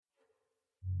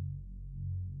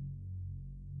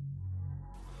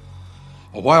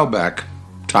A while back,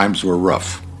 times were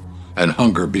rough, and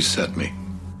hunger beset me.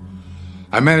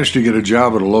 I managed to get a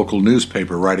job at a local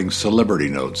newspaper writing celebrity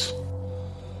notes.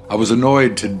 I was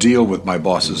annoyed to deal with my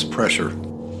boss's pressure.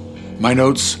 My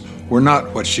notes were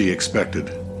not what she expected,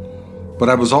 but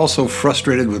I was also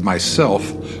frustrated with myself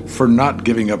for not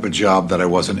giving up a job that I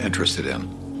wasn't interested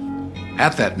in.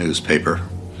 At that newspaper,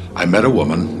 I met a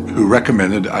woman who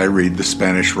recommended I read the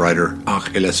Spanish writer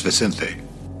Angeles Vicente.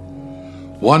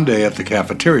 One day at the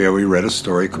cafeteria, we read a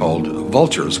story called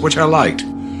Vultures, which I liked,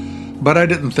 but I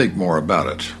didn't think more about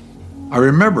it. I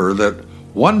remember that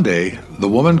one day the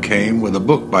woman came with a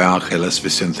book by Angeles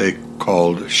Vicente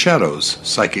called Shadows,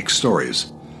 Psychic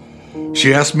Stories.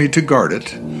 She asked me to guard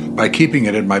it by keeping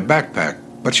it in my backpack,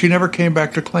 but she never came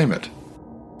back to claim it.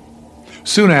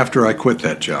 Soon after I quit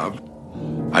that job,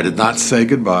 I did not say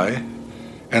goodbye,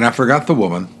 and I forgot the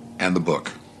woman and the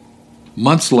book.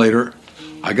 Months later,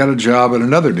 I got a job at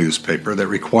another newspaper that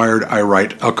required I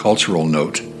write a cultural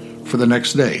note for the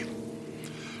next day.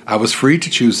 I was free to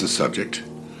choose the subject,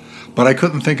 but I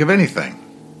couldn't think of anything.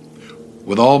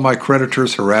 With all my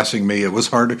creditors harassing me, it was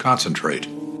hard to concentrate.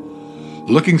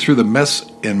 Looking through the mess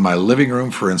in my living room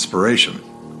for inspiration,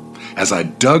 as I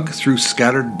dug through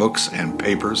scattered books and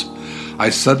papers,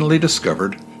 I suddenly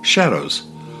discovered Shadows,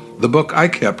 the book I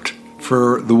kept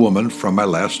for the woman from my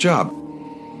last job.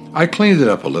 I cleaned it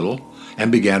up a little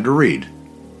and began to read.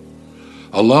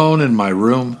 Alone in my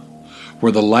room,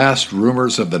 where the last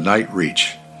rumors of the night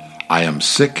reach, I am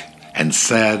sick and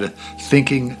sad,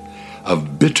 thinking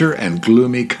of bitter and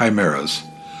gloomy chimeras.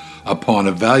 Upon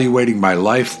evaluating my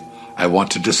life, I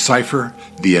want to decipher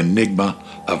the enigma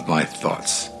of my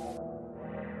thoughts.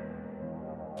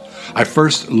 I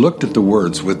first looked at the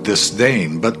words with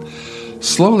disdain, but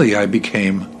slowly I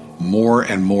became more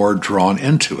and more drawn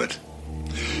into it.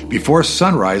 Before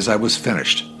sunrise, I was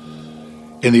finished.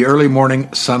 In the early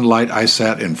morning sunlight, I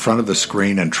sat in front of the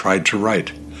screen and tried to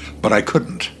write, but I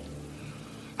couldn't.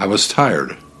 I was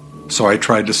tired, so I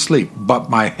tried to sleep, but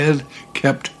my head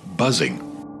kept buzzing.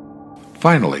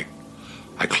 Finally,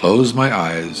 I closed my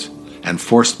eyes and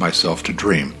forced myself to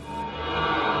dream.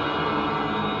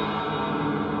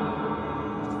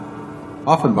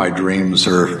 Often my dreams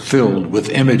are filled with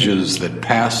images that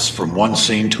pass from one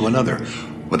scene to another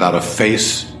without a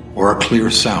face or a clear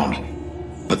sound.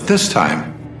 But this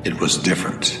time, it was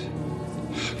different.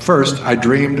 First, I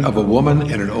dreamed of a woman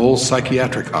in an old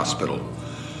psychiatric hospital.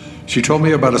 She told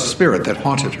me about a spirit that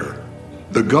haunted her.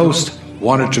 The ghost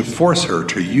wanted to force her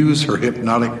to use her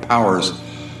hypnotic powers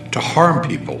to harm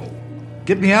people.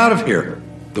 "Get me out of here,"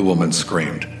 the woman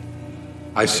screamed.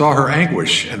 I saw her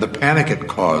anguish and the panic it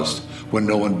caused when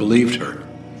no one believed her.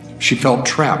 She felt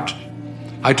trapped.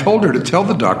 I told her to tell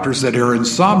the doctors that her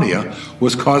insomnia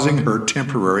was causing her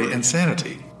temporary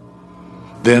insanity.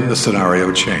 Then the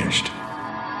scenario changed.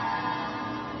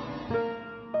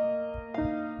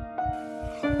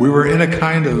 We were in a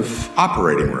kind of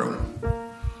operating room.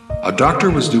 A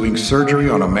doctor was doing surgery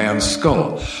on a man's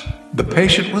skull. The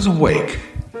patient was awake.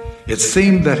 It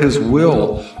seemed that his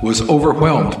will was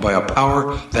overwhelmed by a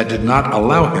power that did not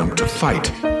allow him to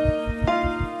fight.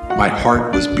 My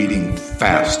heart was beating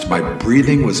fast. My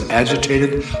breathing was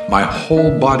agitated. My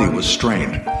whole body was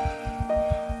strained.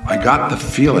 I got the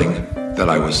feeling that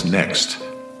I was next.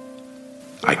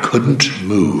 I couldn't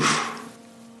move.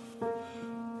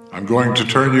 "I'm going to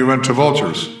turn you into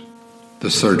vultures," the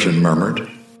surgeon murmured.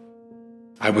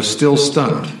 I was still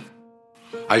stunned.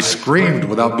 I screamed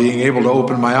without being able to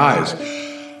open my eyes.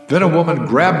 Then a woman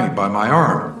grabbed me by my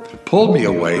arm, pulled me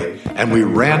away, and we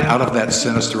ran out of that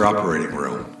sinister operating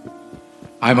room.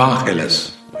 "I'm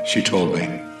Angeles," she told me,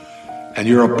 "and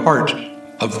you're a part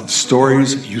of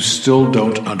stories you still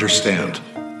don't understand."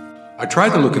 I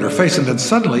tried to look at her face, and then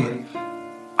suddenly,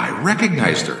 I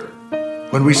recognized her.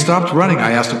 When we stopped running,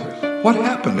 I asked her, "What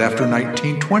happened after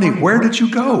 1920? Where did you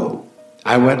go?"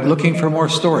 "I went looking for more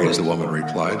stories," the woman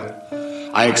replied.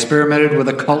 "I experimented with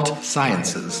occult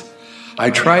sciences. I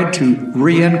tried to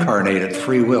reincarnate at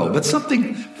free will, but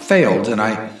something failed and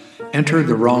I entered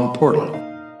the wrong portal."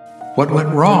 "What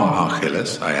went wrong,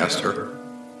 Angeles?" I asked her.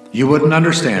 "You wouldn't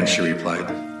understand," she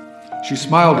replied. She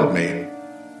smiled at me,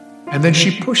 and then she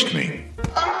pushed me.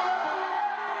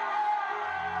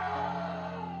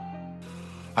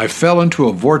 I fell into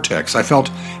a vortex. I felt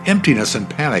emptiness and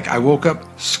panic. I woke up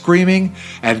screaming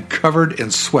and covered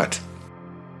in sweat.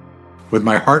 With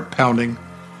my heart pounding,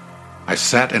 I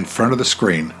sat in front of the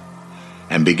screen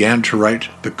and began to write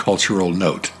the cultural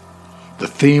note. The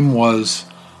theme was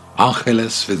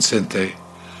Angeles Vicente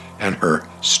and her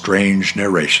strange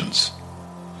narrations.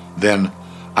 Then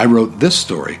I wrote this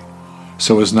story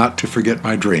so as not to forget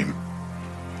my dream,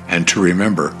 and to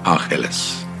remember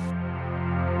Angeles.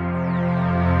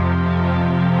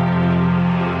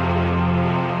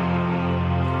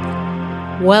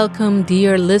 Welcome,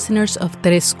 dear listeners of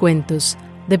Tres Cuentos,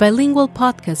 the bilingual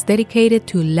podcast dedicated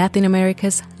to Latin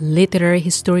America's literary,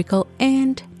 historical,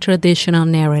 and traditional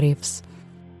narratives.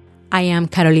 I am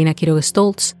Carolina Quiroga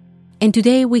Stoltz, and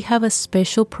today we have a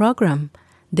special program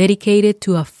dedicated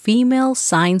to a female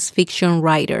science fiction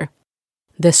writer,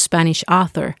 the Spanish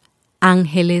author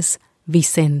Angeles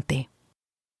Vicente.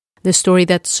 The story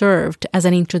that served as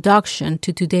an introduction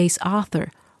to today's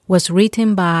author was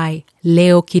written by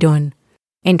Leo Quirón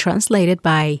and translated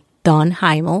by Don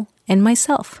Heimel and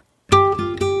myself.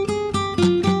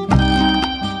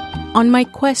 On my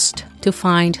quest to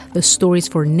find the stories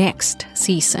for next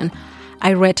season,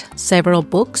 I read several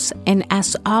books, and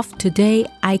as of today,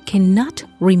 I cannot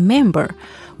remember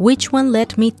which one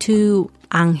led me to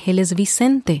Angeles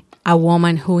Vicente, a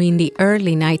woman who in the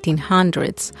early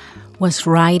 1900s was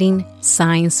writing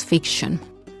science fiction.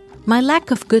 My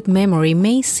lack of good memory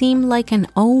may seem like an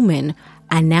omen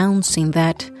announcing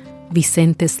that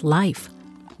Vicente's life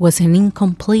was an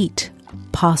incomplete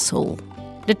puzzle.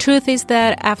 The truth is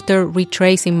that after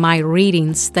retracing my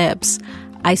reading steps,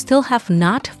 I still have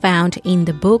not found in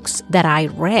the books that I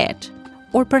read,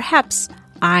 or perhaps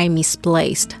I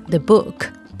misplaced the book,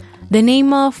 the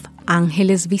name of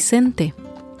Angeles Vicente.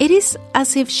 It is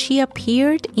as if she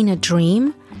appeared in a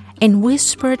dream and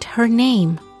whispered her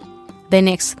name. The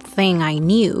next thing I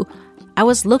knew, I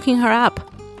was looking her up,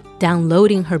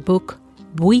 downloading her book,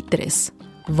 Vultures,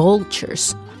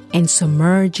 Vultures, and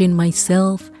submerging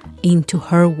myself into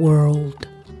her world.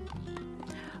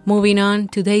 Moving on,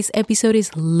 today's episode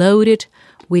is loaded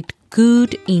with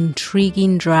good,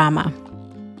 intriguing drama.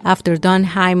 After Don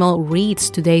Heimel reads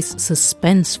today's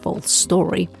suspenseful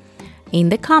story, in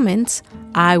the comments,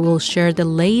 I will share the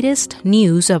latest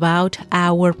news about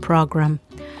our program,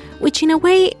 which in a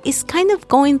way is kind of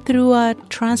going through a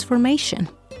transformation.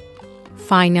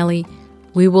 Finally,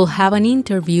 we will have an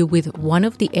interview with one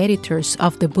of the editors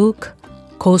of the book,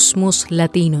 Cosmos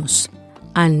Latinos,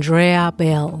 Andrea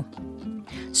Bell.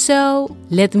 So,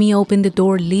 let me open the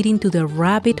door leading to the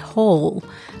rabbit hole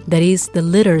that is the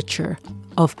literature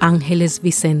of Angeles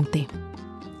Vicente.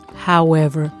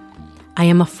 However, I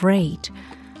am afraid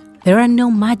there are no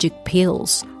magic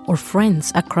pills or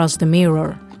friends across the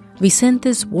mirror.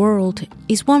 Vicente's world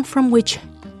is one from which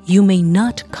you may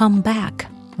not come back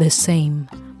the same.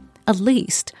 At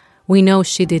least, we know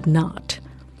she did not.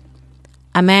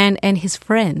 A man and his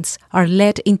friends are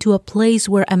led into a place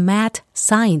where a mad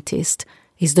scientist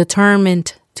is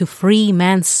determined to free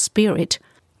man's spirit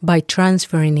by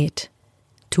transferring it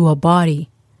to a body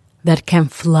that can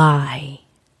fly.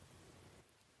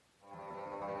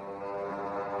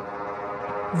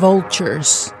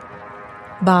 Vultures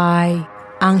by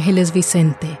Angeles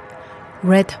Vicente,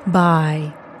 read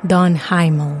by Don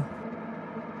Heimel.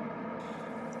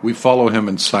 We follow him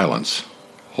in silence,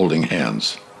 holding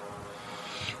hands.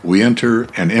 We enter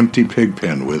an empty pig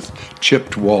pen with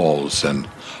chipped walls and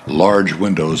large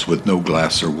windows with no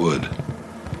glass or wood.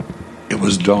 It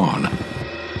was dawn.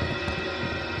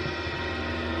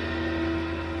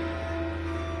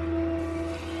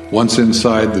 Once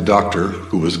inside, the doctor,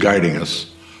 who was guiding us,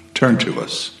 turned to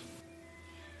us.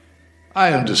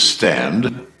 "I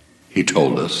understand," he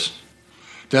told us,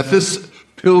 "that this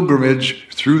pilgrimage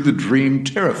through the dream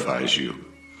terrifies you.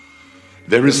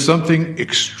 There is something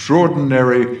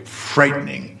extraordinary,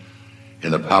 frightening in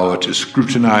the power to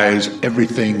scrutinize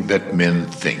everything that men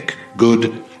think,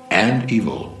 good and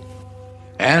evil,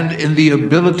 and in the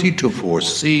ability to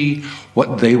foresee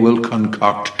what they will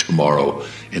concoct tomorrow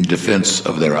in defense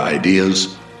of their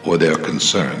ideas or their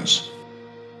concerns."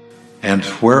 "And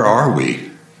where are we?"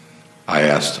 I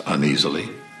asked uneasily.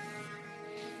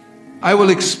 "I will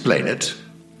explain it.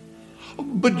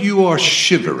 But you are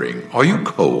shivering. Are you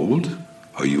cold?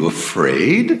 Are you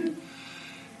afraid?"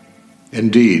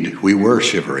 Indeed, we were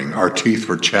shivering. Our teeth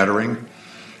were chattering,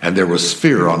 and there was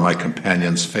fear on my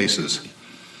companions' faces.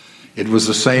 It was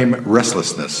the same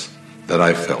restlessness that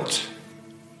I felt.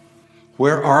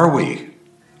 "Where are we?"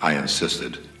 I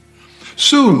insisted.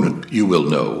 "Soon you will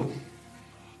know.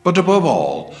 But above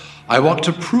all, I want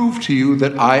to prove to you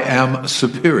that I am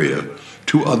superior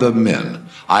to other men.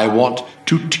 I want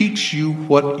to teach you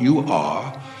what you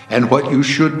are and what you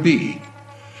should be.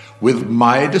 With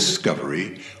my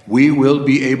discovery, we will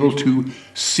be able to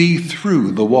see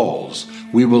through the walls.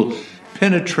 We will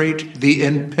penetrate the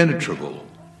impenetrable.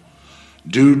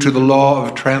 Due to the law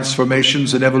of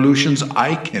transformations and evolutions,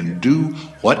 I can do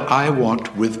what I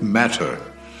want with matter,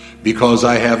 because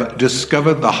I have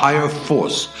discovered the higher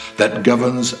force that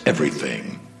governs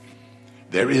everything.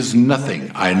 There is nothing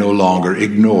I no longer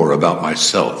ignore about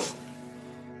myself.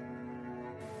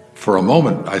 For a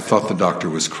moment, I thought the doctor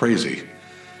was crazy.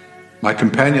 My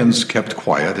companions kept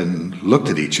quiet and looked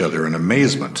at each other in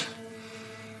amazement.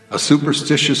 A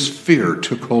superstitious fear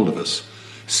took hold of us,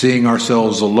 seeing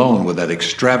ourselves alone with that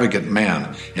extravagant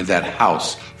man in that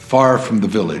house far from the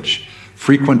village,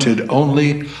 frequented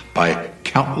only by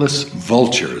countless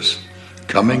vultures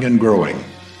coming and growing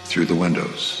through the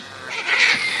windows.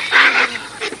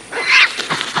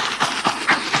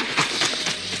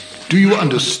 Do you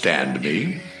understand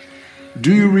me?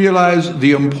 Do you realize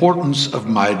the importance of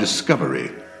my discovery?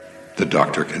 The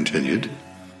doctor continued.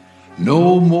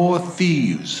 No more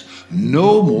thieves,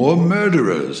 no more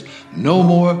murderers, no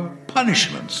more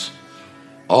punishments.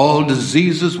 All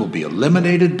diseases will be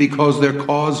eliminated because their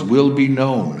cause will be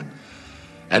known.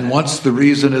 And once the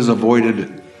reason is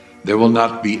avoided, there will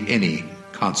not be any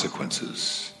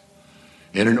consequences.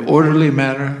 In an orderly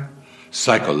manner,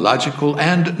 psychological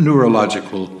and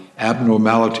neurological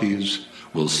abnormalities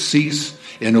will cease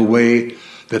in a way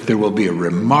that there will be a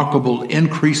remarkable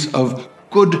increase of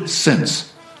good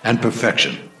sense and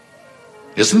perfection.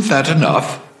 Isn't that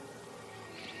enough?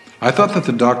 I thought that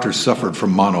the doctor suffered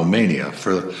from monomania.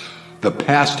 For the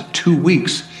past 2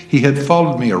 weeks, he had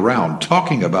followed me around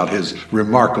talking about his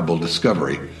remarkable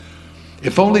discovery.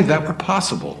 If only that were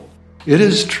possible. It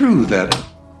is true that...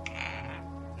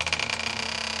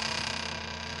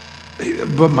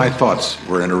 But my thoughts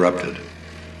were interrupted.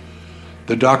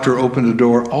 The doctor opened a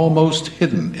door almost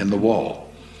hidden in the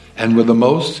wall, and with the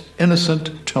most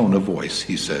innocent tone of voice,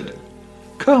 he said,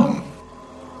 "Come."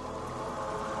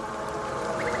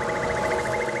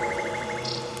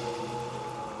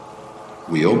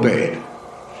 We obeyed,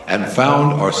 and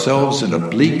found ourselves in a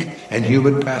bleak and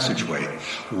humid passageway.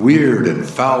 Weird and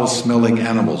foul-smelling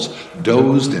animals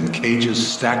dozed in cages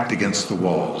stacked against the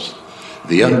walls.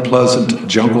 The unpleasant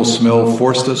jungle smell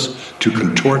forced us to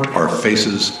contort our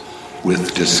faces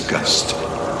with disgust.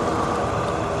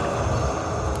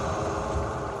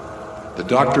 The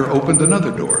doctor opened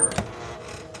another door.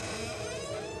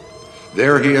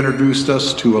 There he introduced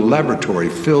us to a laboratory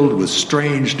filled with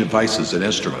strange devices and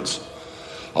instruments.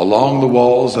 Along the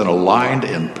walls and aligned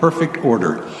in perfect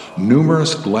order,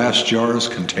 numerous glass jars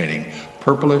containing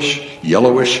purplish,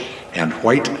 yellowish, and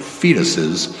white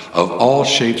fetuses of all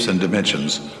shapes and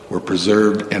dimensions were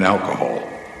preserved in alcohol.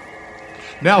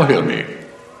 "Now hear me,"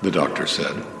 the doctor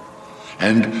said,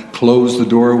 and closed the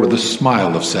door with a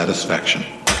smile of satisfaction.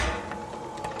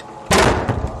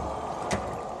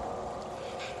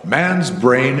 Man's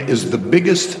brain is the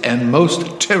biggest and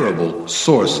most terrible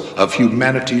source of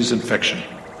humanity's infection.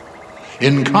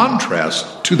 In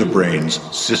contrast to the brain's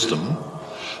system,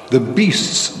 the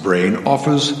beast's brain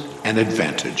offers an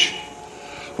advantage.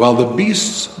 While the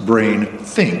beast's brain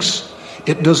thinks,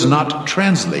 it does not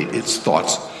translate its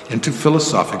thoughts into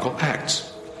philosophical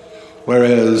acts,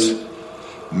 whereas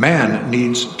man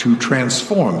needs to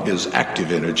transform his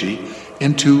active energy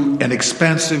into an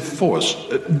expansive force.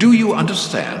 Do you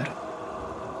understand?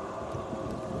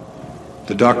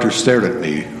 The doctor stared at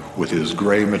me with his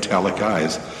gray metallic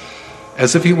eyes,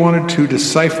 as if he wanted to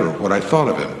decipher what I thought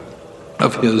of him,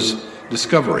 of his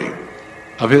discovery,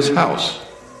 of his house,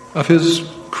 of his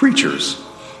creatures,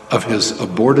 of his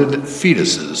aborted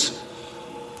fetuses,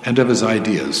 and of his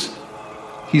ideas.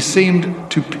 He seemed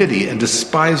to pity and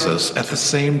despise us at the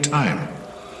same time.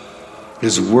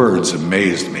 His words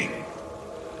amazed me.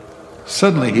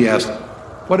 Suddenly he asked,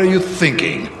 "What are you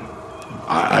thinking?"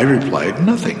 I replied,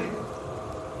 "Nothing."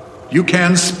 "You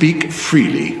can speak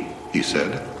freely," he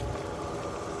said.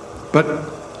 "But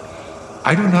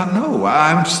I do not know.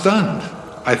 I'm stunned."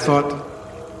 I thought.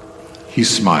 He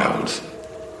smiled.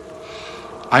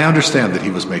 I understand that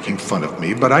he was making fun of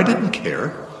me, but I didn't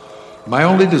care. My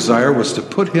only desire was to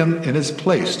put him in his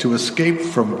place, to escape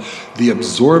from the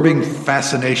absorbing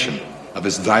fascination of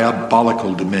his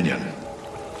diabolical dominion.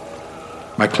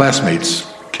 My classmates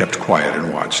kept quiet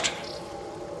and watched.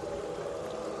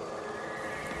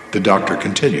 The doctor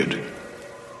continued.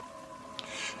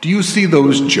 "Do you see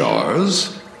those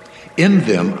jars? In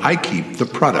them I keep the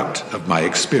product of my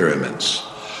experiments,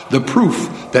 the proof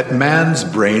that man's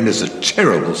brain is a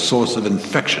terrible source of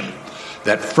infection,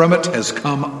 that from it has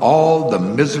come all the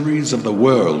miseries of the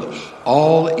world,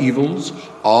 all evils,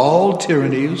 all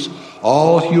tyrannies,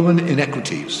 all human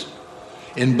inequities.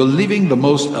 In believing the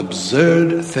most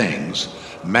absurd things,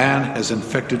 man has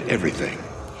infected everything,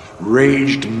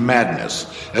 raged madness,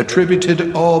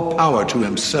 attributed all power to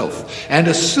himself, and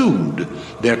assumed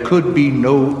there could be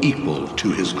no equal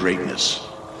to his greatness.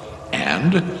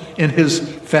 And in his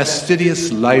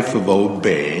fastidious life of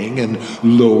obeying and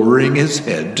lowering his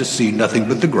head to see nothing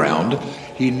but the ground,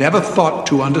 he never thought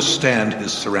to understand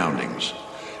his surroundings.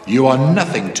 You are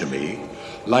nothing to me,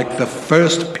 like the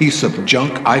first piece of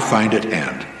junk I find at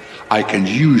hand. I can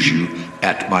use you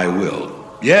at my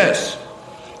will. Yes,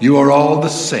 you are all the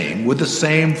same, with the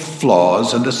same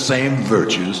flaws and the same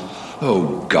virtues.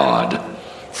 Oh God,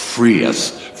 free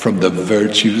us from the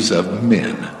virtues of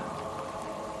men.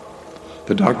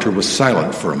 The doctor was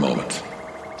silent for a moment.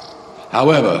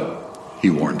 However, he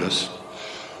warned us,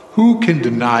 who can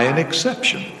deny an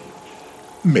exception?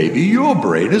 Maybe your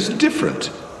brain is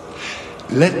different.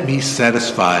 Let me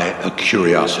satisfy a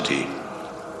curiosity.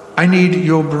 I need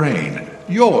your brain.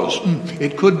 Yours.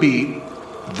 It could be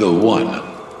the one.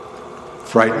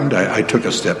 Frightened, I took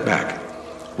a step back.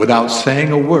 Without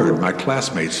saying a word, my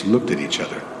classmates looked at each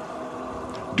other.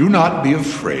 Do not be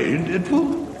afraid. It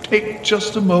will take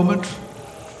just a moment.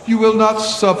 You will not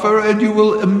suffer, and you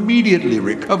will immediately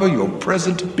recover your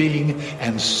present being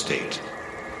and state.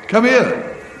 Come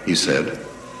here, he said.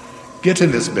 Get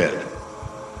in this bed.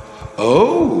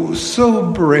 Oh,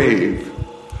 so brave.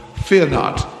 Fear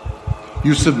not.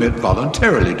 You submit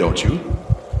voluntarily, don't you?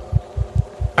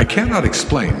 I cannot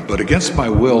explain, but against my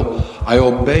will, I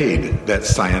obeyed that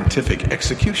scientific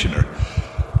executioner.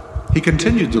 He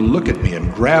continued to look at me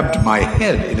and grabbed my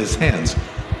head in his hands.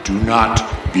 Do not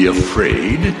be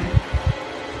afraid.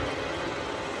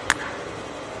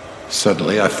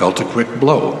 Suddenly, I felt a quick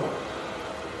blow.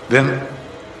 Then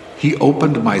he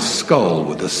opened my skull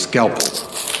with a scalpel.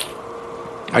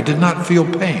 I did not feel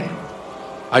pain.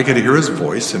 I could hear his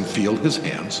voice and feel his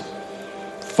hands.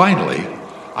 Finally,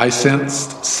 I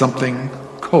sensed something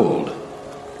cold,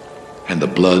 and the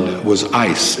blood was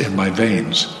ice in my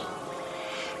veins.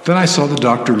 Then I saw the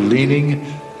doctor leaning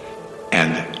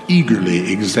and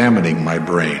eagerly examining my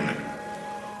brain.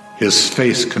 His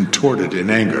face contorted in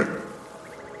anger.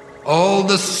 All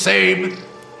the same,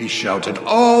 he shouted,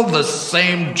 all the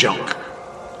same junk.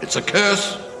 It's a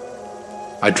curse.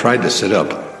 I tried to sit up,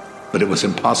 but it was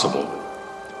impossible.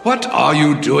 What are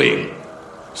you doing?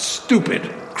 Stupid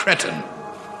cretin.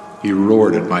 He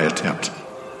roared at my attempt.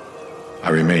 I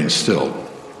remained still.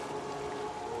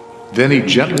 Then he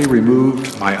gently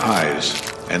removed my eyes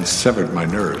and severed my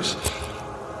nerves.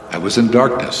 I was in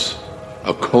darkness.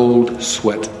 A cold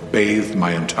sweat bathed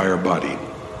my entire body.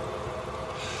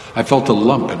 I felt a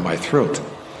lump in my throat.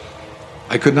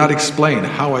 I could not explain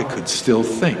how I could still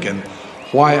think and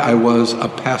why I was a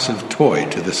passive toy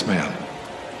to this man.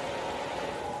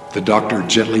 The doctor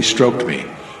gently stroked me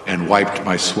and wiped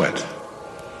my sweat.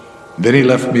 Then he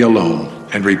left me alone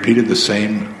and repeated the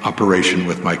same operation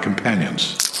with my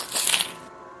companions.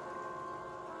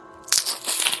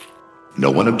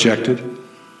 No one objected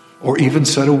or even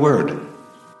said a word.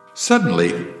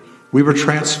 Suddenly, we were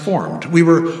transformed. We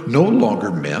were no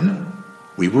longer men.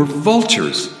 We were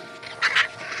vultures.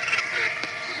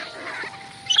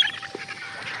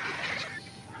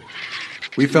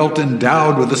 We felt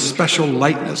endowed with a special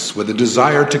lightness, with a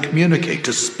desire to communicate,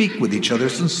 to speak with each other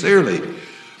sincerely.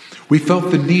 We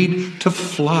felt the need to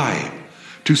fly,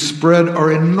 to spread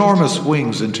our enormous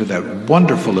wings into that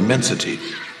wonderful immensity.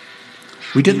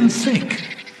 We didn't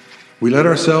think. We let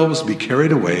ourselves be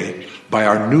carried away by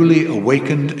our newly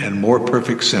awakened and more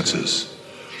perfect senses.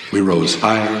 We rose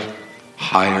higher,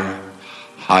 higher,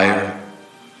 higher,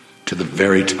 to the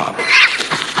very top.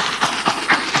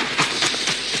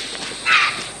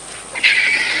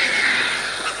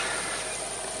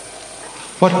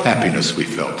 What happiness we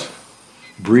felt,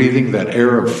 breathing that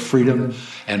air of freedom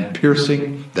and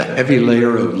piercing the heavy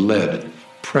layer of lead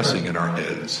pressing in our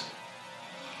heads.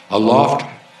 Aloft,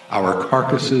 our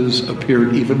carcasses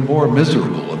appeared even more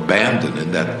miserable, abandoned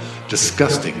in that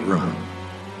disgusting room.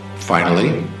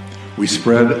 Finally, we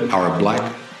spread our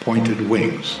black pointed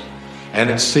wings, and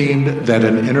it seemed that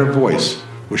an inner voice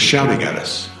was shouting at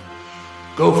us.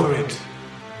 Go for it.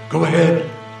 Go ahead.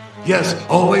 Yes,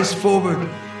 always forward.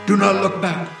 Do not look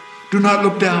back. Do not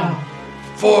look down.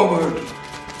 Forward.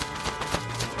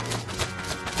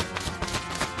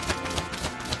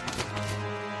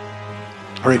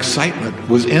 Our excitement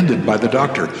was ended by the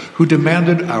doctor, who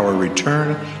demanded our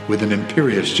return with an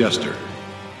imperious gesture.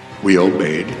 We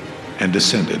obeyed and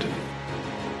descended.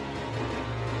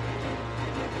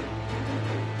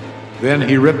 Then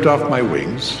he ripped off my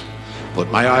wings, put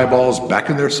my eyeballs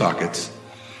back in their sockets,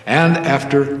 and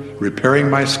after repairing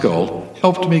my skull,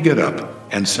 helped me get up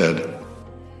and said,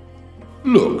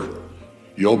 Look,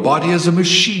 your body is a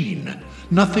machine,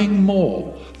 nothing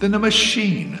more than a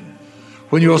machine.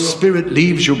 When your spirit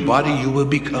leaves your body, you will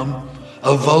become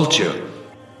a vulture,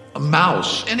 a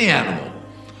mouse, any animal.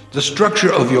 The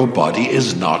structure of your body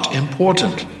is not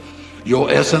important.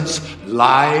 Your essence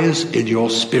lies in your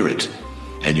spirit,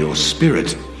 and your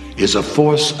spirit is a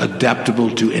force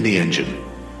adaptable to any engine.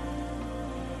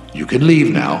 You can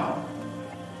leave now.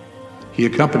 He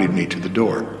accompanied me to the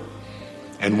door,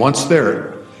 and once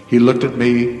there, he looked at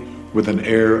me with an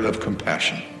air of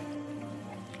compassion.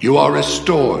 "You are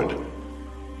restored,"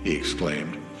 he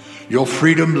exclaimed. "Your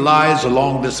freedom lies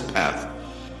along this path.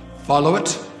 Follow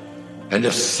it, and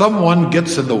if someone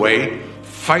gets in the way,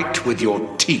 fight with your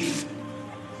teeth.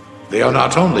 They are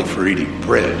not only for eating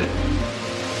bread."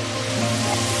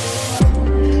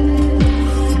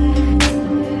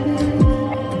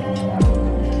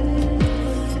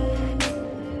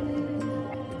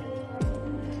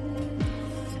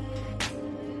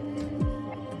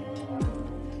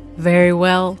 Very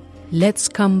well, let's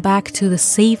come back to the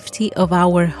safety of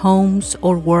our homes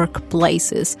or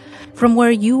workplaces from where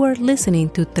you are listening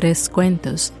to Tres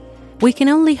Cuentos. We can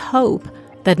only hope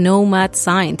that no mad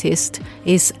scientist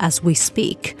is, as we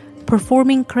speak,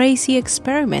 performing crazy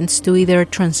experiments to either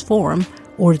transform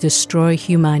or destroy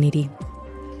humanity.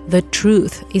 The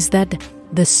truth is that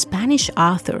the Spanish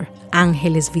author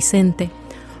Angeles Vicente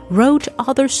wrote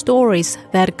other stories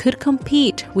that could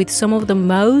compete with some of the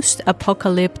most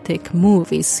apocalyptic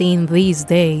movies seen these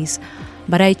days,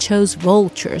 but I chose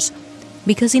Vultures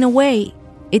because in a way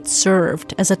it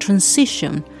served as a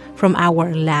transition from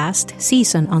our last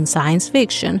season on science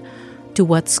fiction to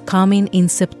what's coming in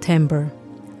September,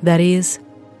 that is,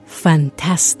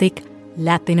 fantastic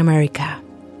Latin America.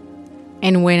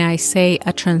 And when I say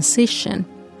a transition,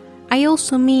 I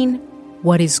also mean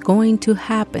what is going to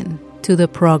happen to the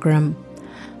program.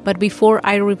 But before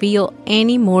I reveal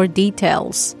any more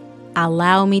details,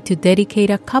 allow me to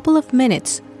dedicate a couple of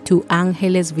minutes to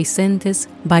Angeles Vicente's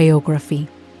biography.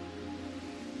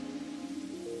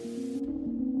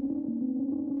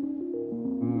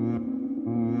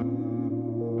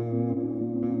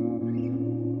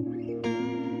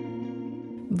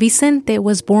 Vicente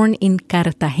was born in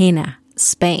Cartagena,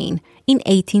 Spain, in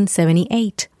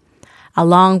 1878.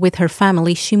 Along with her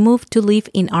family, she moved to live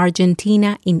in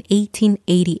Argentina in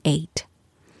 1888.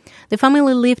 The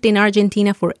family lived in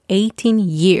Argentina for 18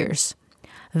 years.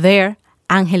 There,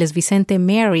 Angeles Vicente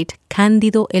married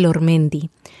Cándido Elormendi,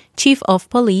 chief of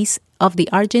police of the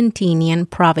Argentinian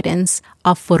province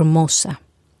of Formosa.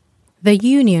 The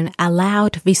union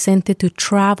allowed Vicente to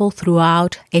travel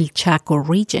throughout El Chaco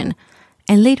region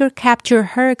and later capture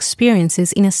her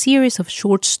experiences in a series of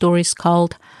short stories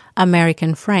called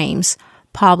American Frames,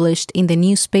 published in the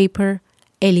newspaper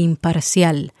El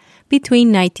Imparcial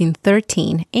between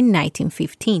 1913 and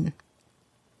 1915.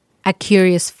 A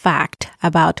curious fact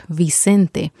about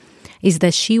Vicente is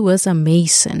that she was a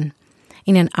Mason.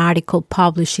 In an article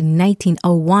published in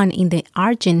 1901 in the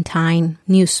Argentine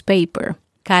newspaper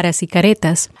Caras y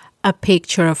Caretas, a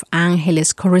picture of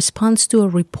Angeles corresponds to a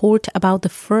report about the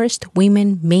first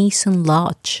women Mason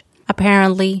lodge.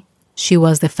 Apparently, she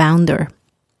was the founder.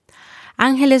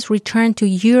 Angeles returned to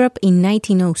Europe in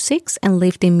 1906 and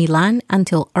lived in Milan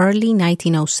until early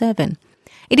 1907.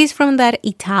 It is from that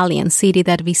Italian city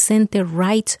that Vicente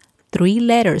writes 3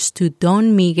 letters to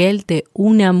Don Miguel de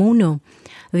Unamuno,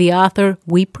 the author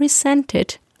we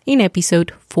presented in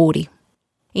episode 40.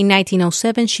 In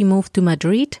 1907, she moved to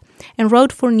Madrid and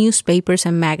wrote for newspapers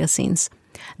and magazines.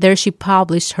 There she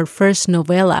published her first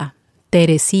novella,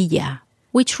 Teresilla,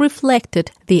 which reflected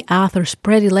the author's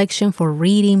predilection for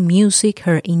reading, music,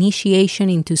 her initiation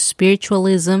into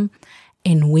spiritualism,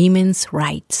 and women's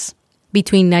rights.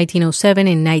 Between 1907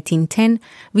 and 1910,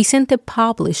 Vicente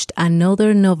published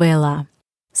another novella,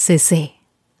 Cécé.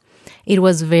 It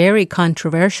was very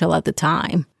controversial at the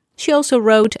time. She also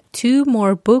wrote 2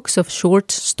 more books of short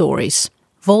stories,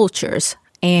 Vultures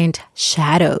and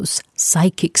Shadows,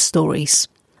 psychic stories.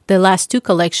 The last 2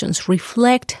 collections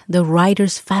reflect the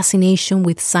writer's fascination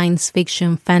with science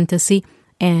fiction, fantasy,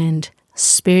 and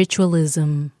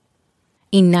spiritualism.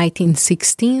 In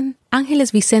 1916,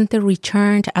 Angeles Vicente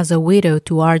returned as a widow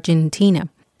to Argentina,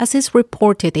 as is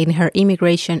reported in her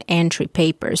immigration entry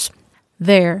papers.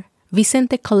 There,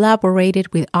 Vicente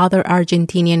collaborated with other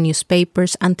Argentinian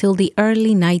newspapers until the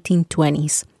early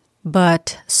 1920s.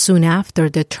 But soon after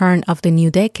the turn of the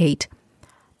new decade,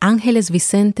 Angeles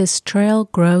Vicente's trail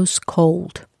grows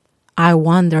cold. I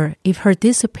wonder if her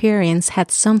disappearance had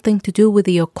something to do with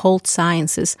the occult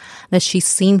sciences that she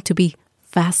seemed to be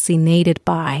fascinated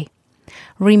by.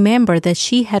 Remember that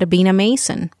she had been a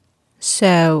Mason.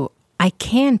 So I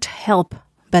can't help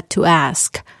but to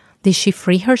ask, did she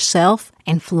free herself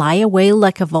and fly away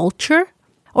like a vulture?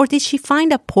 Or did she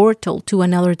find a portal to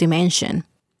another dimension?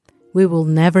 We will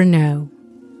never know.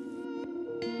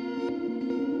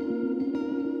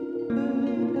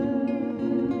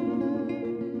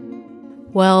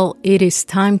 Well, it is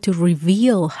time to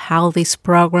reveal how this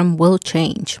program will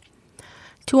change.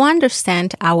 To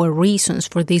understand our reasons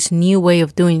for this new way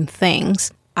of doing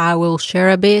things, I will share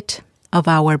a bit of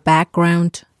our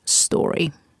background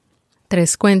story.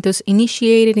 Tres Cuentos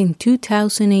initiated in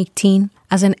 2018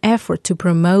 as an effort to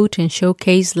promote and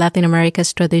showcase Latin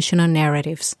America's traditional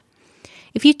narratives.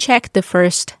 If you check the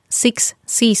first 6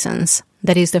 seasons,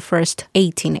 that is the first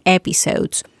 18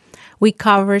 episodes, we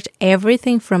covered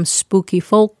everything from spooky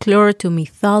folklore to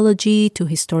mythology to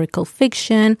historical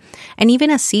fiction, and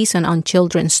even a season on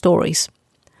children's stories.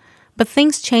 But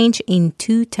things changed in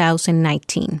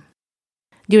 2019.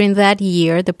 During that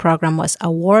year, the program was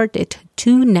awarded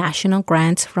 2 national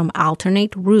grants from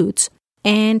Alternate Roots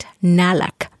and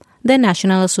NALAC, the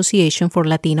National Association for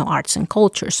Latino Arts and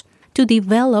Cultures, to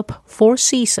develop 4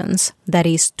 seasons, that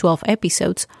is 12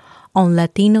 episodes, on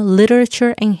Latino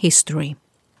literature and history.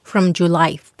 From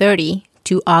July 30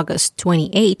 to August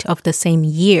 28 of the same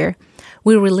year,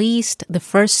 we released the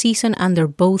first season under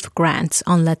both grants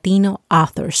on Latino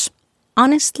authors.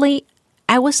 Honestly,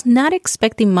 I was not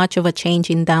expecting much of a change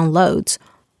in downloads,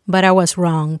 but I was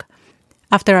wrong.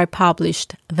 After I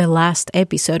published the last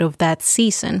episode of that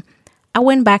season, I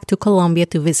went back to Colombia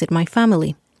to visit my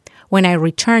family. When I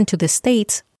returned to the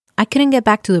States, I couldn't get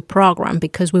back to the program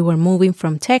because we were moving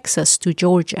from Texas to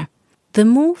Georgia. The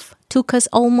move took us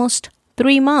almost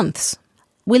 3 months.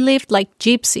 We lived like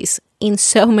gypsies in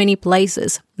so many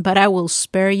places, but I will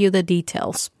spare you the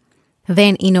details.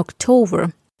 Then in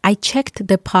October, I checked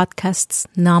the podcast's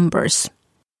numbers.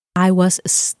 I was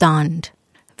stunned.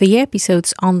 The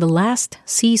episodes on the last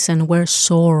season were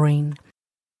soaring.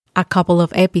 A couple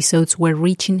of episodes were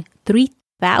reaching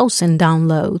 3,000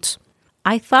 downloads.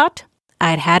 I thought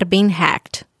I had been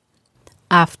hacked.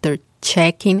 After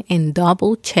checking and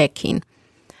double-checking,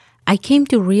 I came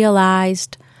to realize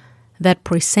that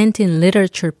presenting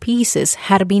literature pieces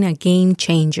had been a game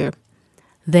changer.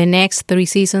 The next 3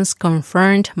 seasons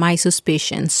confirmed my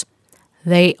suspicions.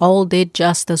 They all did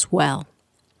just as well.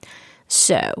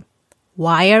 So,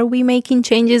 why are we making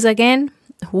changes again?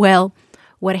 Well,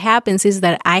 what happens is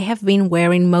that I have been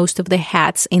wearing most of the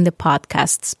hats in the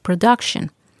podcast's production.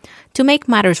 To make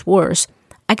matters worse,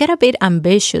 I got a bit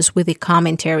ambitious with the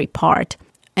commentary part,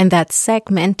 and that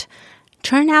segment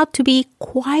turned out to be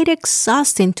quite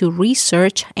exhausting to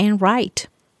research and write.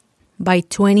 By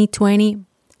 2020,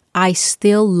 I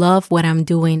still love what I'm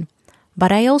doing,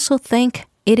 but I also think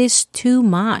it is too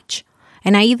much,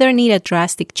 and I either need a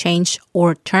drastic change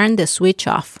or turn the switch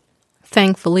off.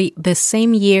 Thankfully, the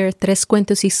same year, Tres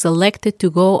Cuentos is selected to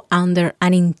go under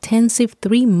an intensive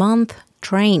 3-month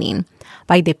training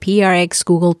by the PRX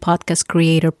Google Podcast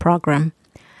Creator Program.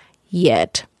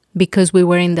 Yet, because we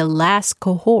were in the last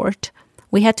cohort,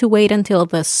 we had to wait until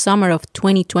the summer of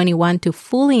 2021 to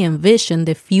fully envision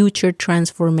the future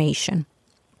transformation.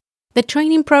 The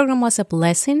training program was a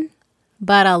blessing,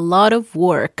 but a lot of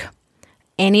work,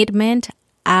 and it meant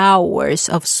hours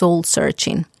of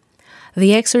soul-searching.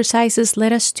 The exercises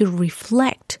led us to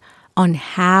reflect on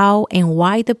how and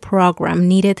why the program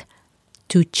needed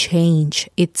to change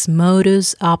its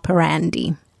modus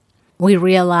operandi. We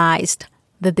realized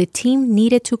that the team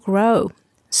needed to grow.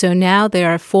 So now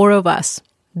there are 4 of us,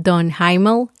 Don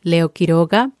Jaimel, Leo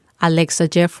Quiroga, Alexa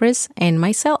Jeffries, and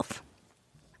myself.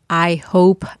 I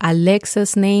hope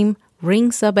Alexa's name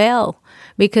rings a bell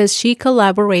because she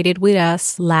collaborated with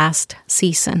us last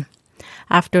season.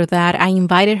 After that, I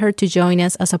invited her to join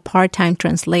us as a part-time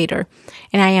translator,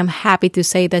 and I am happy to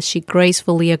say that she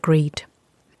gracefully agreed.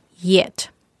 Yet,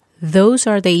 those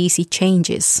are the easy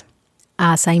changes.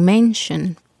 As I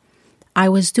mentioned, I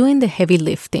was doing the heavy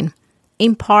lifting,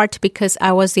 in part because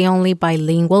I was the only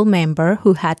bilingual member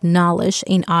who had knowledge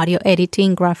in audio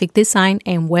editing, graphic design,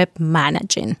 and web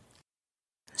managing.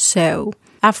 So,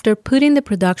 after putting the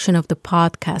production of the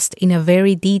podcast in a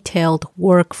very detailed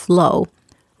workflow,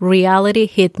 reality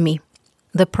hit me.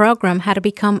 The program had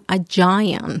become a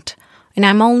giant, and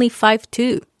I'm only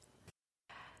 5'2".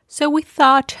 So we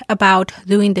thought about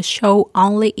doing the show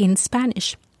only in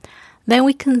Spanish. Then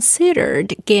we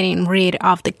considered getting rid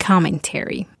of the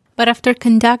commentary. But after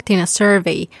conducting a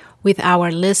survey with our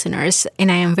listeners,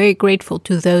 and I am very grateful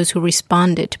to those who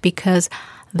responded because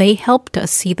they helped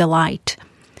us see the light.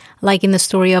 Like in the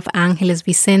story of Angeles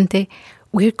Vicente,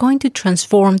 we're going to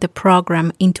transform the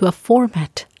program into a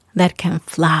format that can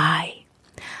fly.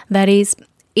 That is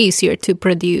easier to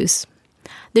produce.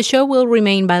 The show will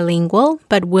remain bilingual,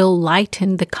 but will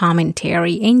lighten the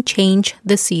commentary and change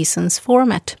the season's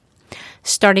format.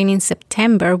 Starting in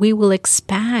September, we will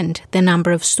expand the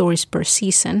number of stories per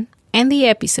season, and the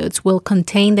episodes will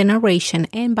contain the narration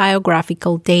and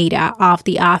biographical data of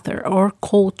the author or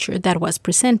culture that was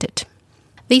presented.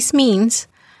 This means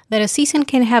that a season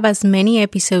can have as many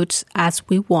episodes as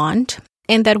we want,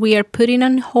 and that we are putting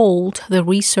on hold the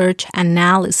research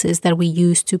analysis that we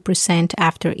use to present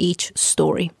after each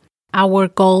story. Our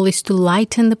goal is to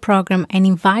lighten the program and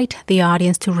invite the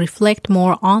audience to reflect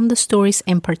more on the stories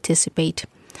and participate.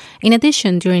 In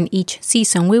addition, during each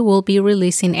season, we will be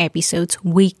releasing episodes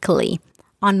weekly,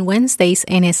 on Wednesdays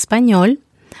in Espanol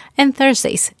and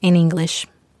Thursdays in English.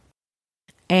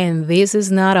 And this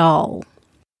is not all.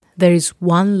 There is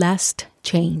one last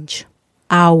change: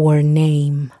 our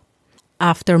name.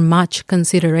 After much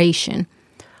consideration,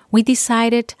 we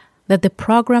decided that the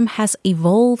program has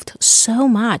evolved so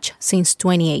much since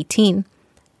 2018,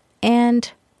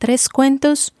 and Tres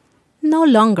Cuentos no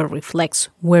longer reflects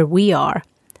where we are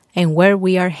and where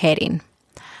we are heading.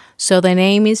 So the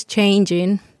name is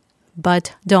changing,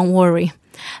 but don't worry,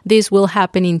 this will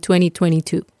happen in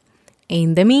 2022.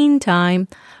 In the meantime,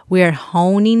 we are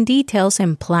honing details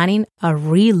and planning a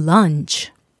relaunch.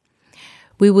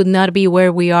 We would not be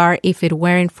where we are if it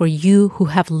weren't for you who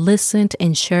have listened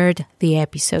and shared the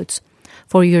episodes,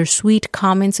 for your sweet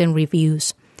comments and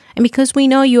reviews. And because we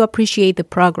know you appreciate the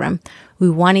program, we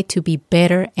want it to be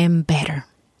better and better.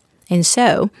 And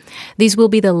so, this will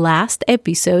be the last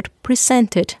episode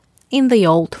presented in the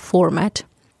old format.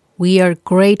 We are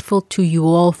grateful to you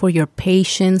all for your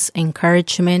patience,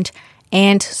 encouragement,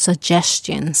 and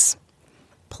suggestions.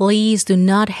 Please do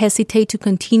not hesitate to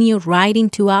continue writing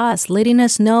to us, letting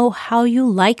us know how you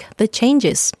like the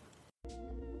changes.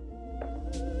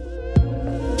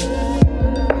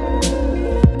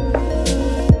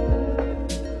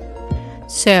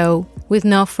 So, with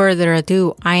no further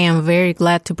ado, I am very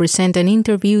glad to present an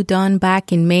interview done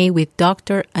back in May with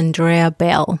Dr. Andrea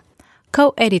Bell,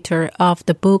 co-editor of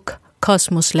the book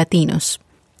Cosmos Latinos,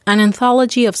 an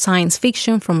anthology of science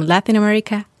fiction from Latin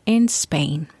America and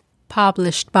Spain,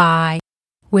 published by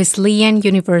Wesleyan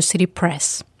University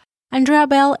Press. Andrea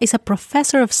Bell is a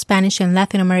professor of Spanish and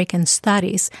Latin American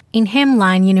Studies in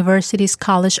Hemline University's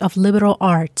College of Liberal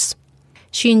Arts.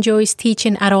 She enjoys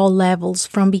teaching at all levels,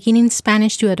 from beginning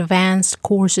Spanish to advanced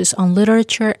courses on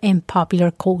literature and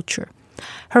popular culture.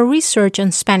 Her research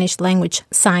on Spanish language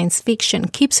science fiction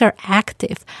keeps her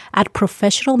active at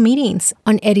professional meetings,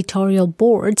 on editorial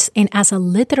boards, and as a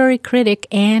literary critic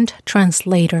and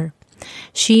translator.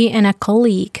 She and a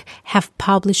colleague have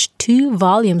published 2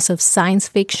 volumes of science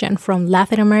fiction from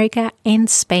Latin America and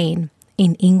Spain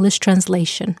in English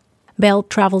translation. Bell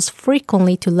travels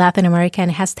frequently to Latin America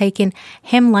and has taken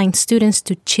Hemline students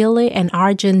to Chile and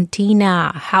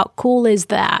Argentina. How cool is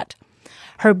that?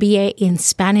 Her BA in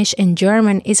Spanish and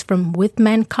German is from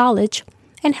Whitman College,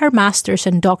 and her master's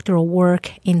and doctoral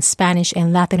work in Spanish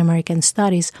and Latin American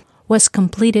Studies was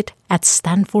completed at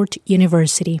Stanford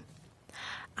University.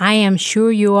 I am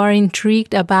sure you are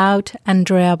intrigued about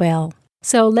Andrea Bell,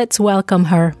 so let's welcome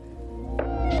her.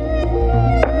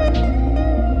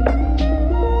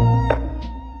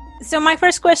 So my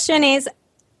first question is,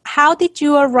 how did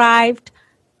you arrive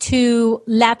to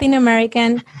Latin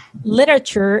American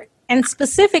literature and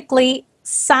specifically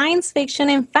science fiction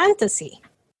and fantasy?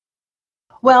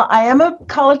 Well, I am a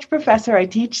college professor. I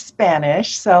teach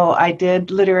Spanish, so I did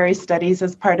literary studies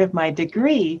as part of my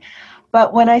degree.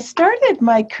 But when I started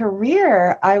my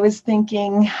career, I was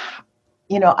thinking,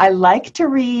 I like to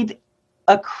read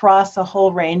across a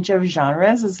whole range of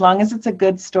genres. As long as it's a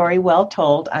good story, well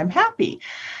told, I'm happy.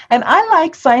 And I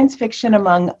like science fiction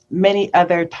among many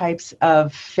other types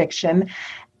of fiction,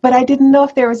 but I didn't know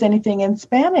if there was anything in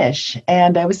Spanish.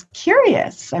 And I was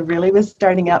curious. I really was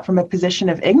starting out from a position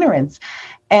of ignorance.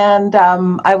 And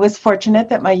I was fortunate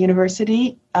that my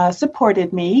university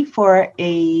supported me for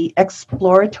a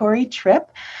exploratory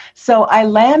trip. So I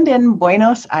land in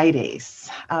Buenos Aires.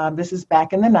 This is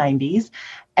back in the 90s.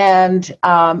 And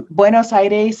Buenos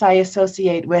Aires I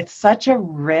associate with such a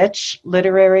rich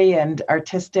literary and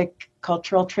artistic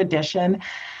cultural tradition.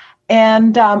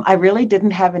 And I really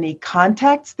didn't have any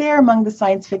contacts there among the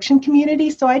science fiction community,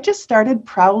 so I just started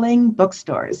prowling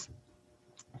bookstores.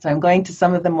 So I'm going to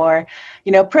some of the more,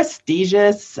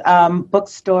 prestigious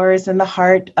bookstores in the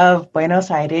heart of Buenos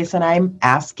Aires, and I'm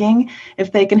asking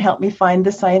if they can help me find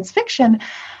the science fiction.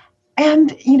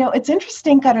 And, it's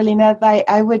interesting, Carolina, that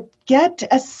I would get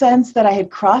a sense that I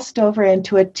had crossed over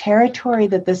into a territory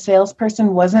that the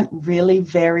salesperson wasn't really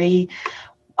very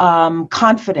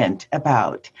confident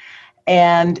about.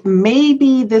 And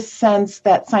maybe this sense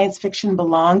that science fiction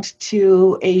belonged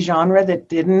to a genre that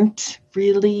didn't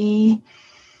really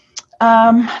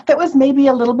that was maybe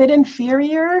a little bit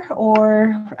inferior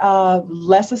or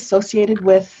less associated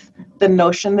with the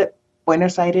notion that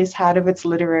Buenos Aires had of its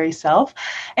literary self.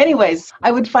 Anyways,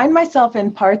 I would find myself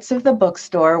in parts of the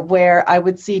bookstore where I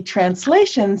would see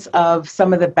translations of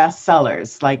some of the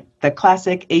bestsellers, like the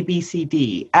classic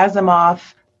ABCD,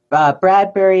 Asimov,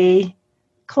 Bradbury,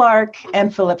 Clark,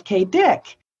 and Philip K.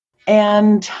 Dick.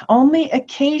 And only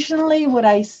occasionally would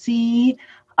I see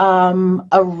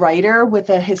a writer with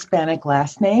a Hispanic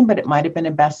last name, but it might have been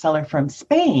a bestseller from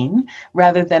Spain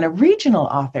rather than a regional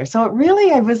author. So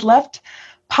I was left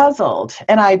puzzled,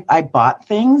 and I bought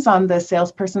things on the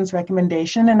salesperson's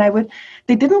recommendation, and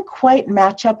they didn't quite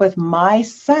match up with my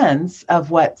sense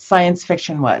of what science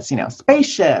fiction was,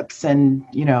 spaceships and,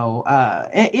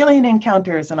 alien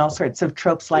encounters and all sorts of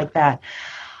tropes like that.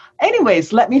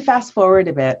 Anyways, let me fast forward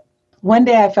a bit. One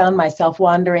day I found myself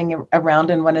wandering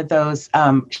around in one of those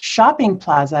shopping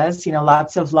plazas,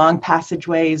 lots of long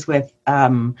passageways with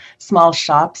small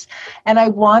shops. And I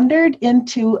wandered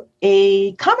into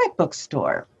a comic book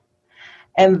store.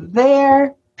 And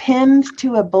there, pinned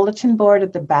to a bulletin board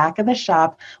at the back of the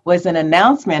shop, was an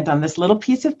announcement on this little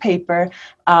piece of paper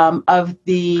of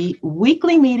the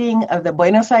weekly meeting of the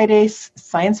Buenos Aires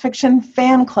Science Fiction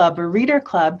Fan Club or Reader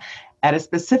Club at a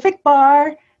specific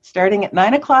bar, starting at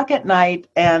 9:00 at night.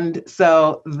 And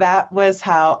so that was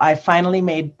how I finally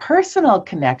made personal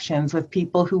connections with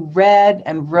people who read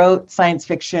and wrote science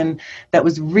fiction that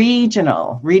was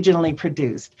regionally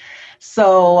produced.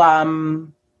 So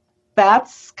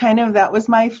that was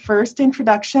my first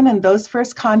introduction. And those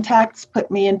first contacts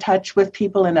put me in touch with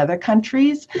people in other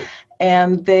countries.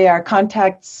 And they are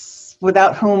contacts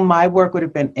without whom my work would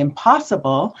have been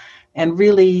impossible. And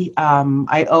really,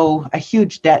 I owe a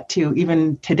huge debt to,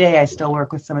 even today, I still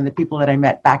work with some of the people that I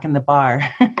met back in the bar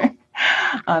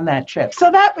on that trip.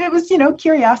 So it was,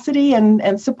 curiosity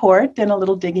and support and a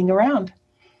little digging around.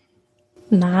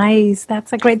 Nice.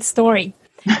 That's a great story.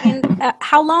 And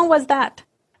how long was that?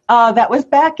 That was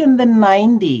back in the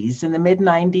 90s, in the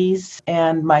mid-90s.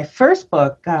 And my first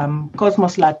book,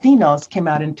 Cosmos Latinos, came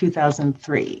out in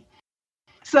 2003.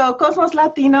 So Cosmos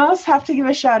Latinos, have to give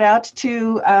a shout out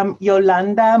to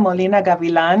Yolanda Molina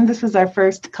Gavilan. This was our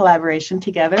first collaboration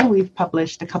together. We've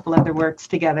published a couple other works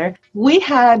together. We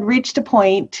had reached a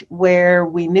point where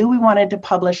we knew we wanted to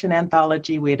publish an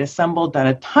anthology. We had done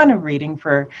a ton of reading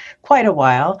for quite a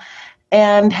while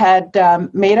and had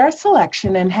made our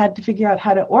selection and had to figure out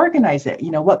how to organize it.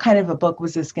 What kind of a book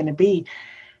was this going to be?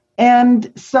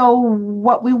 And so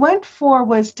what we went for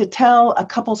was to tell a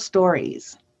couple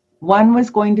stories. One was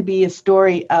going to be a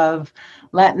story of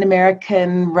Latin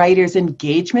American writers'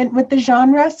 engagement with the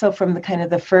genre. So from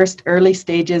the first early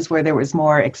stages where there was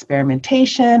more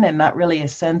experimentation and not really a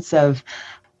sense of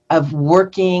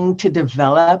working to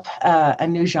develop a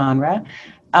new genre.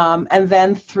 And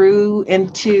then through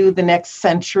into the next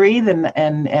century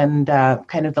and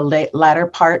kind of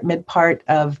the mid part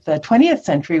of the 20th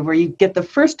century, where you get the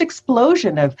first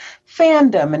explosion of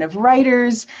fandom and of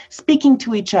writers speaking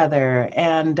to each other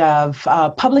and of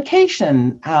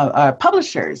publishers,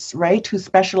 right, who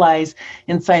specialize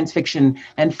in science fiction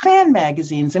and fan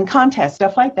magazines and contests,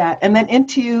 stuff like that. And then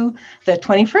into the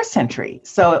 21st century.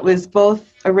 So it was both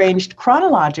arranged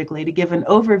chronologically to give an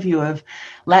overview of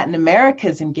Latin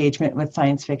America's engagement with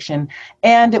science fiction,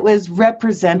 and it was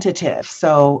representative.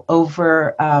 So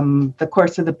over the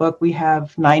course of the book, we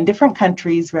have 9 different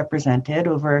countries represented,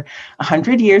 over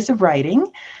 100 years of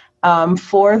writing.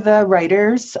 4 of the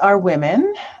writers are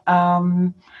women,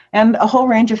 and a whole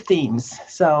range of themes.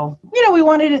 So, we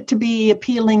wanted it to be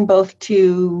appealing both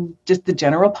to just the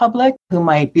general public who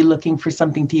might be looking for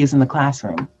something to use in the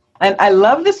classroom. And I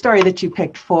love the story that you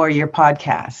picked for your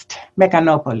podcast,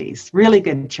 Mechanopolis. Really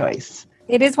good choice.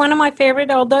 It is one of my favorite,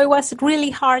 although it was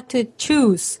really hard to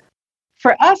choose.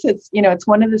 For us, it's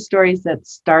one of the stories that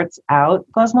starts out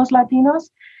Cosmos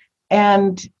Latinos.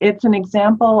 And it's an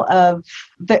example of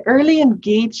the early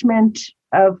engagement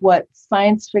of what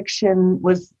science fiction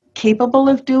was capable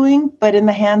of doing, but in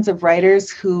the hands of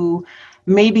writers who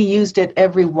maybe used it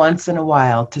every once in a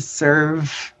while to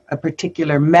serve a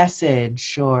particular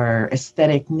message or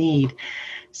aesthetic need.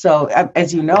 So,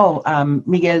 as you know,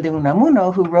 Miguel de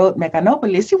Unamuno, who wrote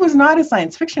Mechanopolis, he was not a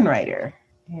science fiction writer.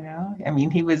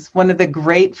 He was one of the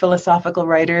great philosophical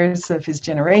writers of his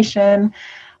generation.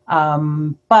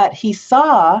 But he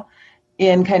saw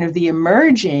in kind of the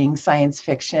emerging science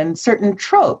fiction certain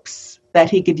tropes that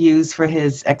he could use for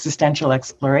his existential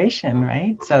exploration,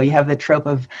 right? So you have the trope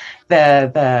of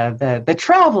the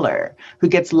traveler who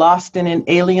gets lost in an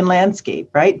alien landscape,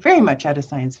 right? Very much out of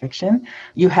science fiction.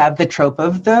 You have the trope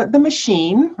of the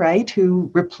machine, right, who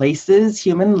replaces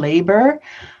human labor.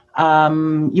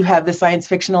 You have the science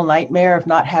fictional nightmare of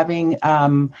not having,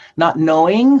 not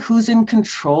knowing who's in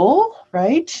control,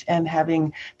 right? And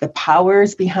having the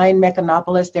powers behind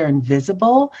Mechanopolis, they're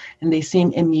invisible and they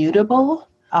seem immutable.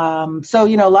 So,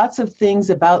 lots of things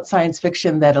about science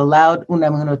fiction that allowed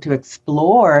Unamuno to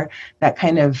explore that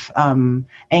kind of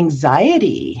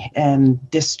anxiety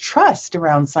and distrust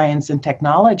around science and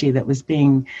technology that was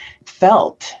being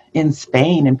felt in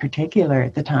Spain in particular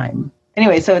at the time.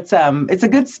 Anyway, so it's a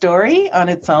good story on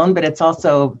its own, but it's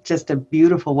also just a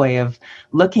beautiful way of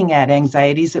looking at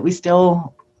anxieties that we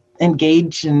still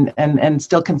engage and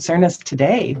still concern us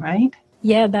today, right?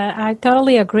 Yeah, I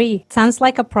totally agree. Sounds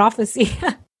like a prophecy.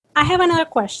 I have another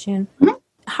question. Mm-hmm.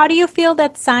 How do you feel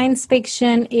that science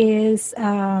fiction is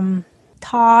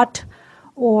taught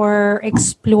or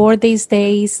explored these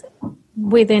days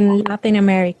within Latin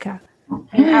America?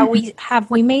 And have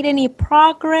we made any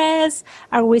progress?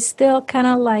 Are we still kind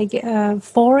of like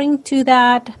foreign to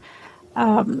that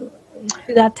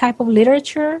type of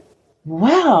literature?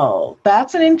 Well,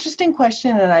 that's an interesting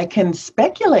question, and I can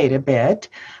speculate a bit.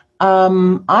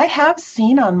 I have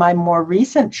seen on my more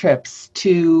recent trips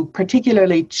to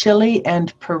particularly Chile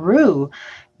and Peru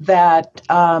that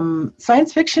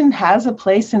science fiction has a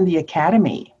place in the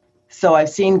academy. So I've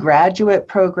seen graduate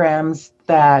programs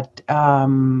that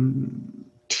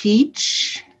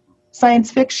teach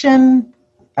science fiction.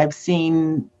 I've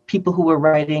seen people who were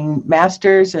writing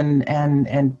master's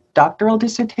and doctoral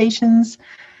dissertations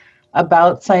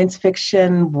about science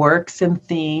fiction works and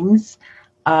themes.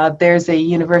 There's a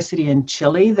university in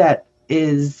Chile that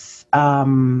is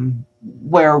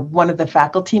where one of the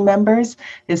faculty members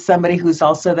is somebody who's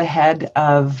also the head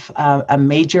of a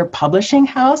major publishing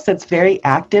house that's very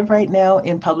active right now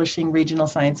in publishing regional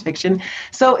science fiction.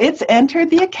 So it's entered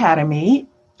the academy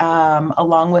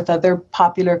along with other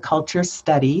popular culture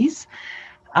studies.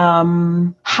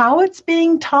 How it's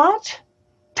being taught?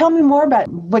 Tell me more about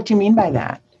what you mean by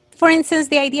that. For instance,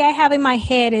 the idea I have in my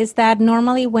head is that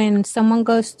normally when someone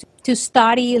goes to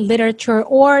study literature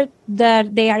or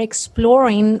that they are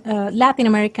exploring Latin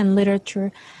American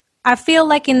literature, I feel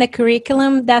like in the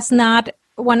curriculum, that's not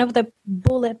one of the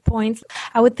bullet points.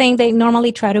 I would think they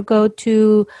normally try to go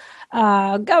to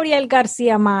Gabriel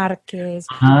Garcia Marquez,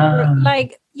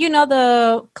 like,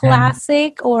 the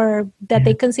classic or that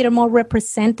they consider more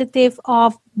representative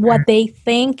of what they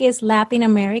think is Latin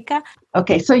America.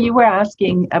 Okay, so you were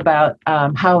asking about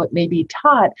how it may be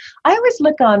taught. I always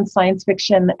look on science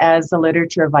fiction as a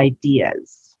literature of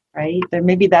ideas, right? And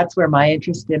maybe that's where my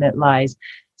interest in it lies.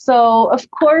 So,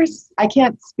 of course, I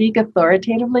can't speak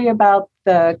authoritatively about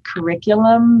the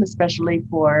curriculum, especially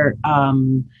for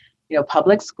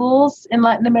public schools in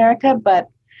Latin America, but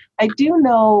I do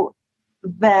know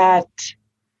that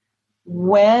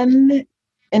when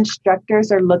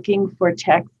instructors are looking for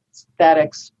texts that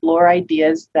explore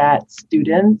ideas that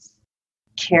students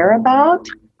care about,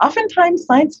 oftentimes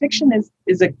science fiction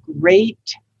is a great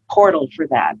portal for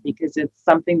that because it's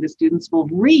something the students will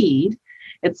read.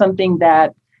 It's something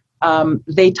that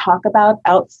they talk about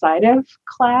outside of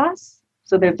class.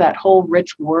 So there's that whole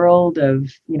rich world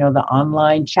of, the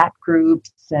online chat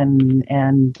groups and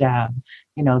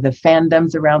the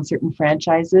fandoms around certain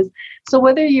franchises. So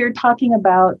whether you're talking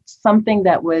about something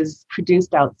that was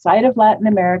produced outside of Latin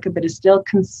America, but is still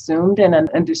consumed and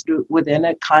understood within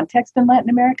a context in Latin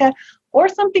America, or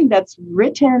something that's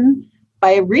written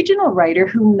by a regional writer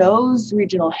who knows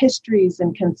regional histories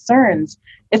and concerns,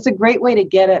 it's a great way to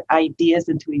get at ideas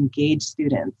and to engage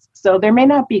students. So there may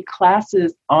not be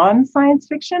classes on science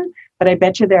fiction, but I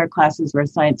bet you there are classes where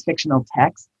science fictional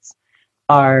texts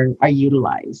are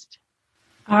utilized.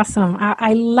 Awesome.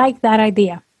 I like that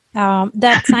idea.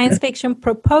 That science fiction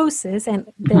proposes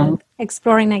and then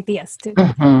exploring ideas too.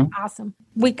 Awesome.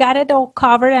 We got it all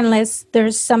covered unless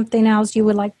there's something else you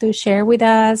would like to share with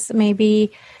us,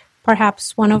 maybe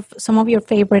perhaps some of your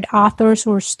favorite authors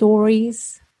or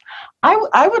stories.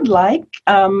 I would like,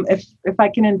 if I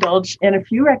can indulge in a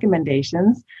few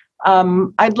recommendations,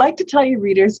 I'd like to tell you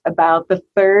readers about the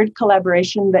third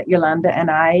collaboration that Yolanda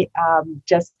and I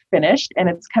just finished, and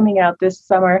it's coming out this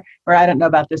summer, or I don't know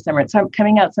about this summer, it's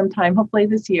coming out sometime, hopefully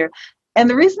this year. And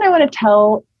the reason I want to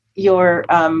tell your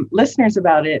listeners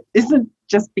about it isn't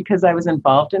just because I was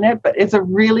involved in it, but it's a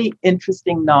really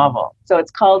interesting novel. So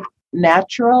it's called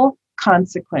Natural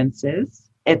Consequences.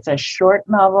 It's a short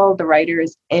novel. The writer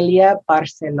is Elia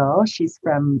Barceló. She's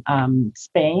from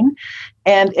Spain.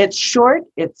 And it's short.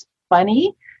 It's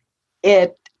funny.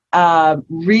 It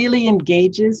really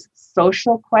engages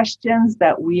social questions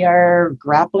that we are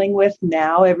grappling with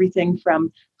now. Everything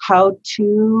from how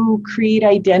to create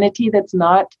identity that's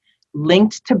not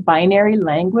linked to binary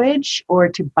language or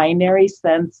to binary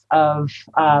sense of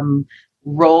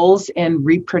roles in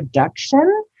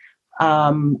reproduction,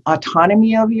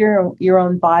 autonomy of your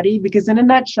own body. Because in a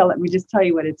nutshell, let me just tell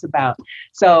you what it's about.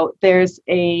 So there's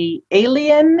a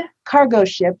alien cargo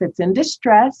ship that's in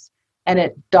distress, and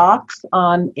it docks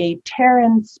on a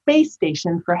Terran space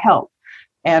station for help.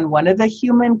 And one of the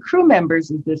human crew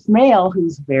members is this male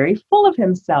who's very full of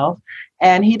himself,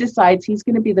 and he decides he's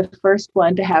going to be the first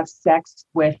one to have sex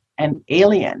with an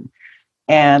alien.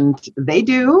 And they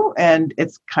do, and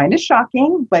it's kind of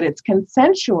shocking, but it's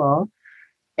consensual.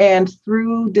 And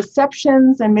through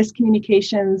deceptions and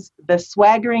miscommunications, the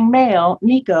swaggering male,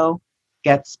 Nico,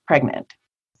 gets pregnant.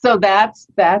 So that's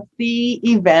the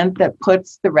event that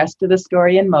puts the rest of the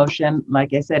story in motion.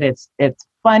 Like I said, it's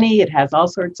funny. It has all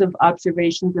sorts of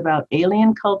observations about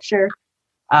alien culture,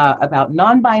 about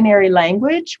non-binary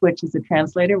language, which as a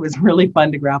translator was really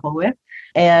fun to grapple with,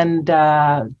 and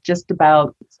just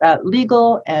about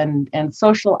legal and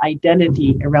social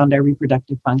identity around our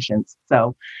reproductive functions.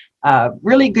 So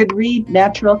really good read,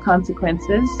 Natural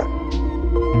Consequences.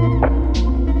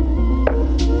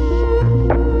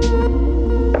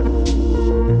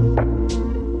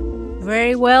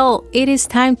 Very well, it is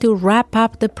time to wrap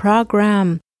up the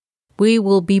program. We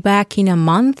will be back in a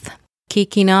month,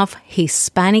 kicking off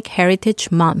Hispanic Heritage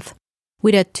Month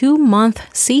with a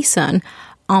 2-month season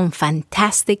on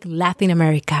fantastic Latin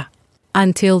America.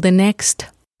 Until the next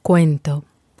cuento.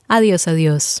 Adiós,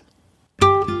 adiós.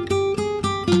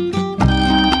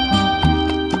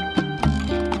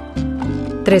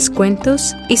 Tres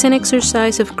Cuentos is an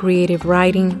exercise of creative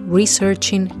writing,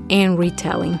 researching, and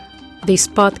retelling. This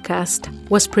podcast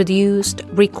was produced,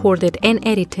 recorded, and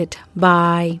edited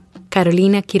by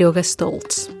Carolina Quiroga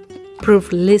Stoltz.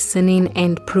 Proof listening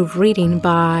and proofreading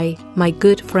by my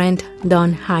good friend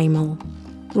Don Heimel.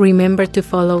 Remember to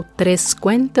follow Tres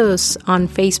Cuentos on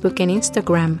Facebook and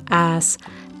Instagram as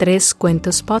Tres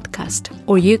Cuentos Podcast,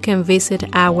 or you can visit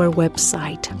our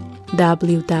website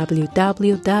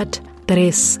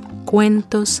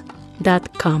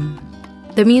www.trescuentos.com.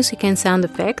 The music and sound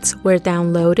effects were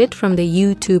downloaded from the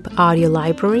YouTube audio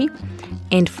library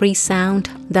and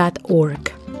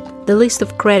freesound.org. The list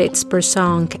of credits per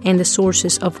song and the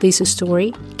sources of this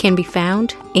story can be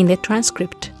found in the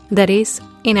transcript, that is,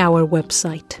 in our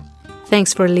website.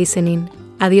 Thanks for listening.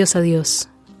 Adiós, adiós.